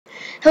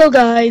Hello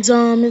guys,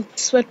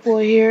 it's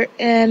Sweatboy here,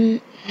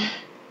 and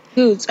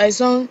dudes, I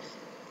sung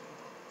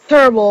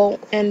terrible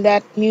in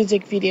that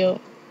music video.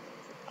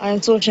 I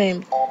am so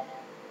ashamed.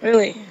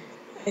 Really,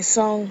 I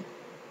sung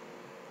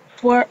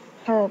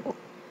terrible.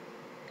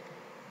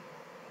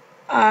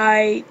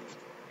 I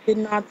did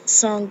not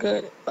sing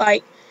good.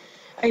 Like,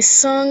 I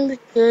sung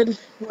good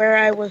where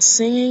I was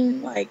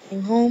singing, like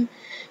in home,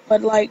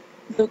 but like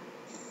the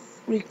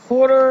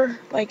recorder,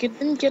 like it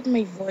didn't get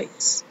my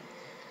voice,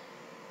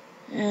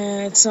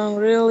 and it sung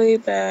really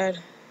bad,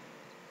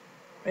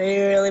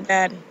 really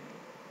bad.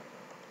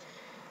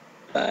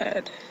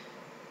 But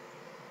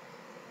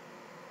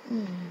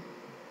hmm,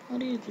 how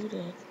do you do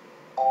that?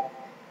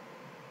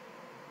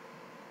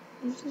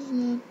 This is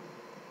not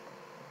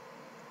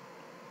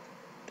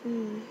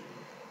good.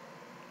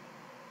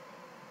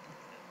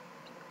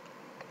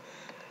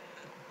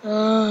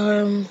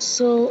 I'm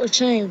so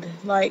ashamed.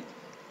 Like,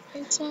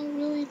 I sound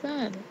really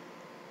bad.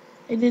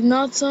 It did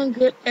not sound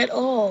good at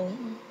all.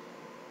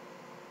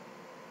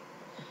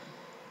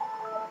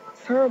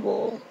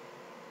 Terrible.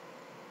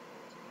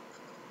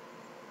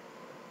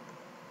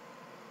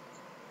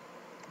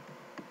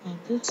 Oh,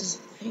 this is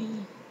the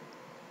thing.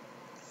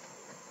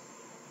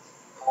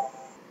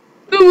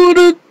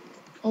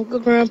 Uncle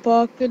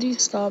Grandpa, could you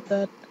stop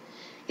that?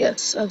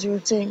 Yes, as you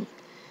were saying.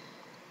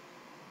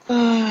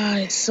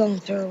 I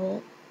sound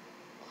terrible.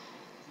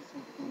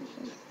 What the hell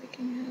just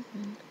freaking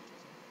happened?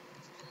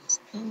 This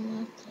dumb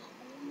laptop.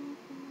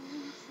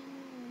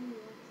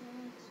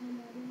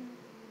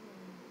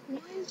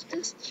 Why is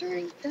this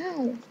turning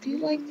down? Do you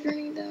like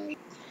turning down?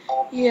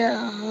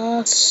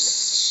 Yeah,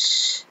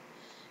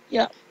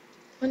 yeah.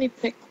 20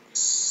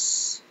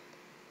 pics.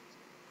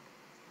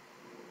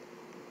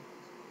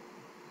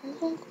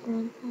 Where's Uncle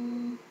Grandpa?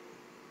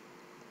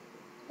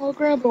 Oh,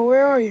 Grandpa,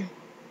 where are you?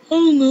 I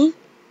don't know.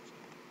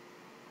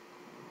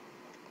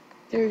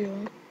 There you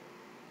are.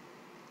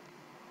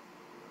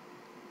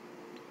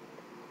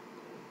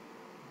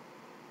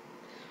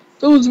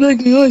 That was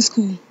back in high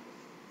school.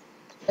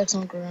 That's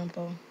Uncle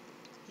Grandpa.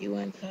 He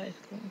went to high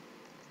school.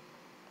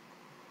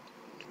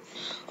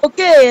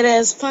 Okay, it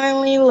has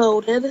finally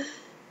loaded.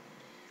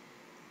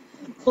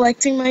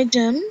 Collecting my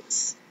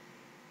gems.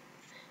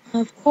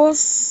 Of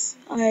course,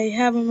 I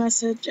have a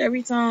message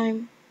every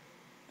time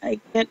I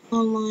get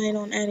online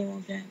on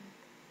Animal Jam.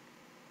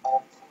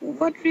 For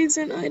what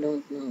reason, I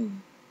don't know.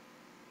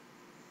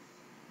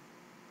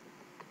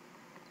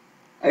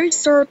 I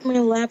restart my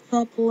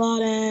laptop a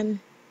lot and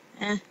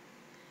it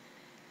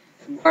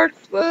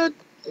works, but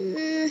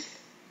I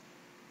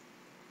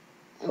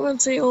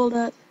wouldn't say all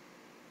that.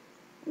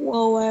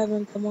 Whoa, I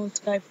haven't come on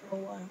Skype for a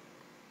while.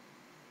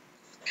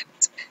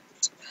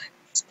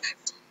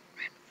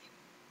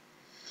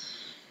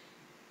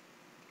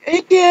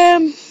 Hey,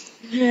 Kim!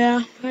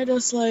 Yeah, I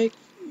just like,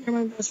 you're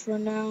my best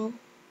friend now.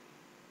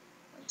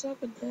 What's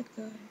up with that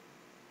guy?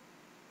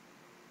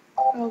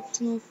 Oh,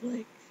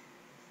 Snowflake.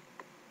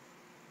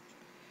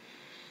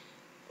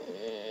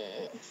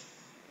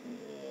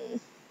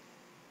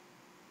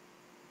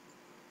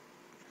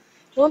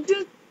 Don't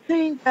you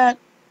think that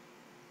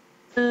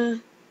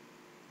the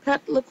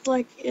pet looks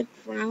like it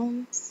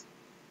frowns?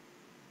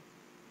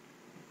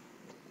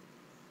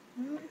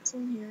 It's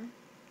in here.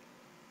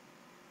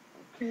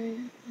 Okay,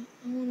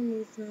 I wanna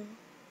move now.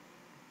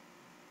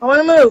 I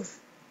wanna move!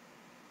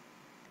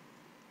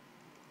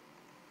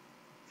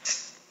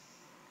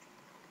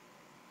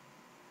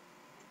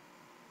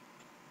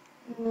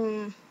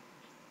 Hmm.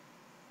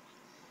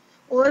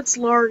 Well, it's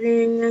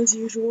logging as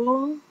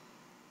usual.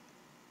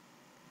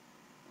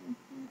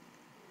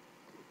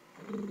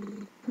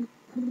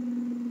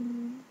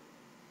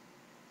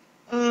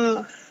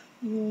 Uh,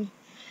 hmm.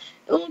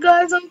 Well,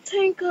 guys, I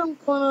think I'm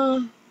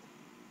gonna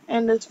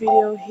end this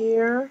video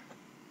here.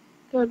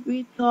 Could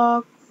we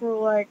talk for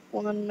like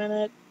 1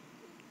 minute?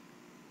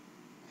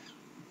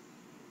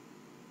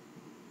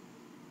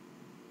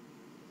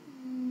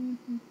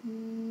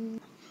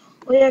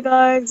 Well, yeah,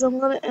 guys, I'm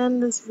gonna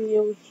end this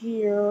video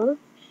here.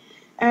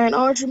 And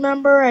always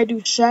remember, I do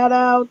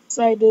shoutouts.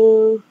 I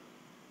do.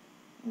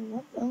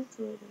 What else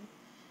do I do?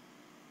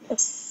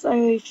 Yes,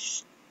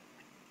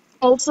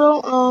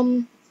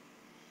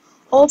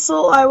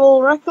 also, I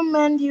will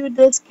recommend you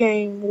this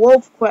game,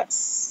 Wolf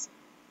Quest.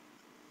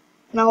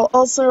 And I'll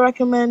also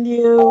recommend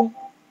you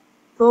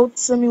Goat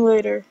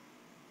Simulator.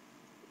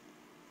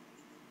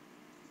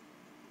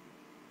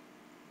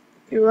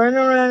 You run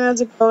around as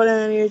a goat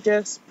and you're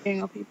just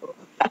beating up people.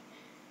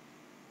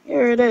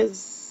 Here it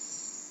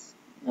is.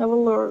 Have a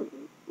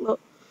look.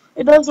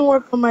 It doesn't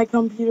work on my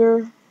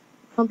computer.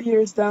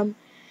 Computer's dumb.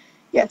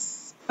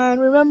 Yes.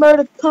 And remember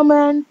to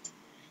comment.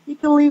 You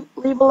can leave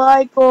a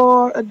like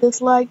or a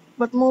dislike,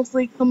 but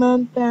mostly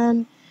comment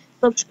and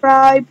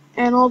subscribe,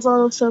 and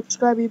also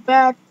subscribe me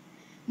back.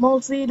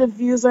 Mostly the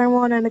views I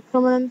want and the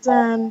comments,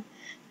 and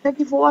thank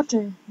you for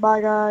watching.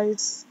 Bye,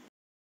 guys.